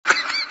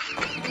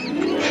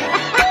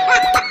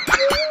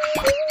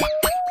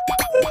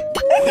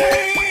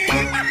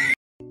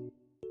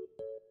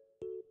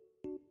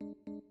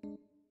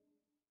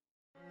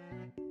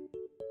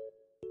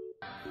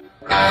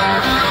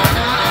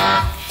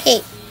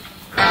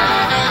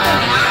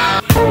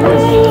Stop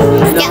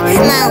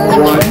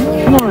smiling.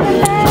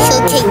 So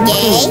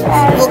today,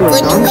 we're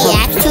going to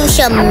react to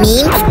some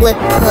memes with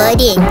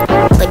pudding.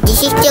 But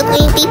this is still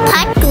going to be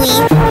part 3.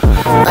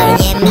 But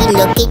let me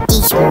look at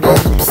these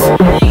memes.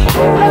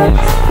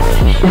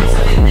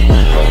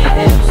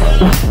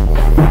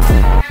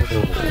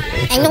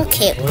 I don't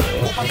care.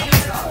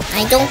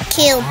 I don't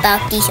care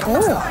about these.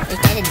 Oh, is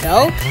that a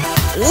dog?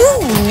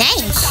 Ooh,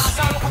 nice.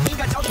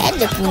 That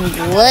looking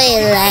good.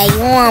 Like,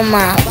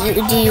 mama, I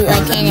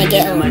can't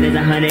get over.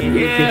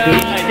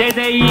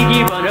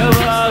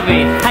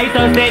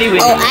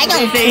 Oh, I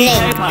don't play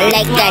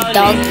like that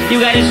dog. I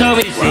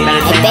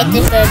bet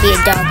this will be a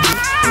doggy.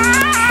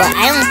 But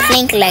I don't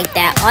plink like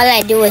that. All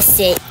I do is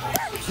sit.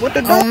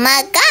 Oh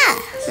my god,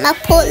 my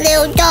poor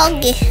little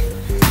doggy.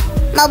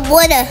 My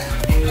brother.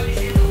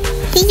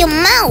 He's a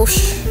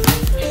mouse.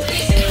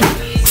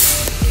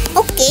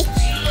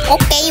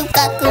 Okay, you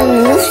got good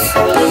news.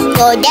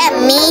 So that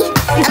me,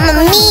 I'm a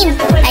meme.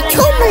 I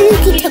told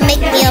Maliki to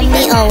make me a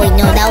meme. Oh wait,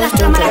 no, that was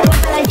Jojo.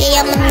 Yeah,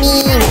 I'm a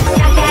meme.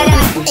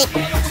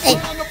 Hey,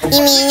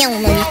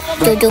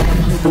 Jojo.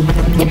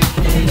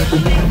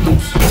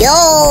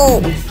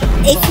 Yo,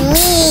 it's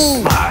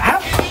me.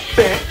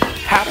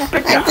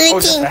 I'm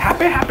glitching.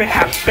 Happy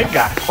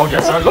guy. Oh,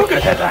 just look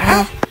at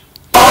that.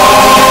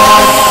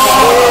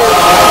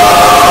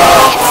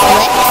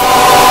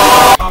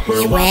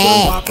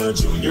 Swag.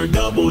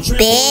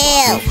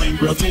 Bill.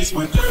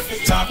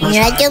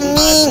 Another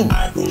meme.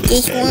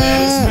 This one.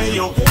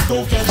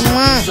 Come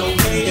on.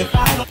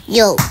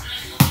 Yo.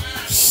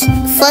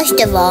 First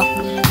of all,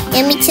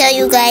 let me tell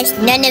you guys,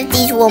 none of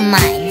these were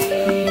mine.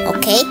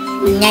 Okay?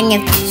 None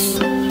of these.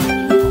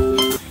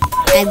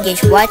 I'm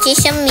just watching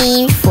some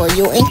memes for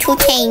your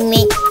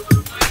entertainment.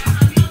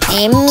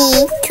 And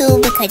me too,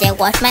 because I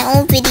watch my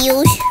own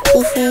videos.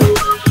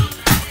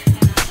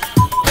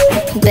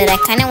 But I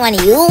kind of want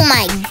to. Oh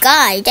my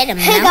god, is that a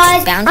mouse? Hey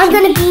guys, bouncing? I'm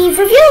going to be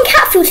reviewing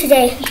cat food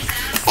today.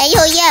 Hey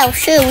yo, yeah,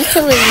 sure, we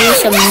can review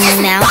some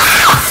now.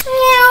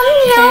 Meow,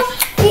 meow.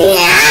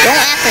 Don't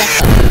act like a...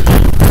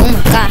 Oh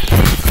my god.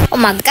 Oh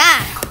my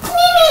god.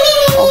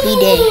 Oh, he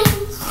did.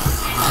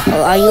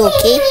 Oh, are you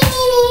okay?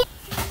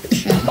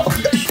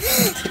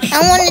 I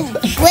want to...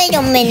 Wait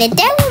a minute,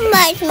 that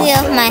reminds me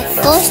of my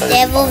first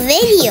ever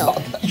video.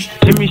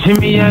 Shimmy,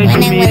 shimmy, yeah,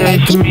 shimmy, yeah,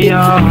 shimmy,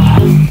 yeah.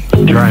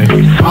 Drink.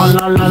 La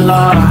la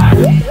la.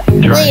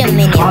 Wait a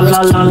minute. La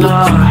la la.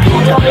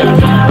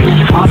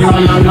 La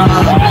la la.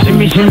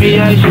 Shimmy, shimmy,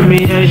 yeah, shimmy,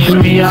 yeah,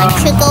 shimmy, yeah.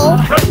 Months ago,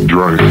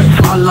 Drink.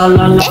 La la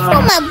la. that's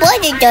what my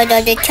brother does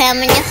all the time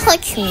and it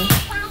hurts me.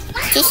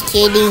 Just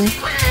kidding.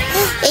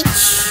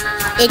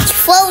 It's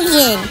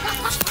frozen.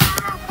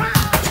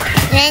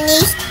 And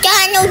it's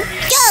Donald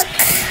Duck.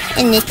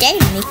 And is that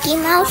Mickey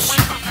Mouse?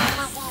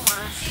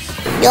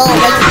 Yo, what you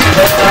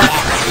doing?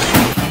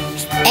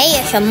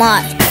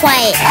 ASMR,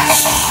 quiet.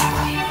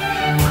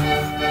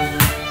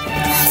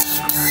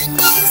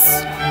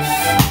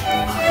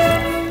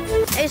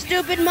 Hey,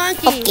 stupid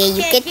monkey. Okay,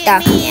 you can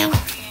talk now.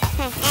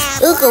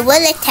 Ooh,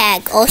 Gorilla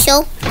Tag.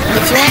 Also,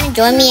 if you want to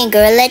join me in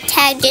Gorilla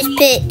Tag, just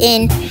put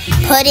in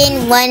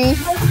puddin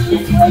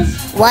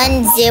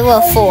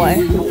 104.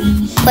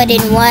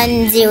 Puddin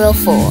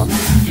 104.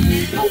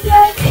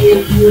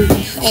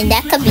 And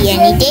that could be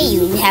any day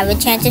you have a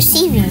chance of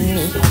seeing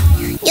me.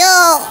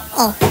 Yo!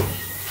 Oh.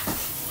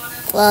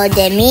 Well,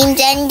 the memes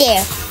end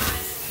there.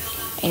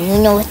 And you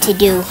know what to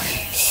do.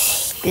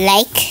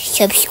 Like,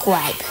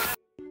 subscribe.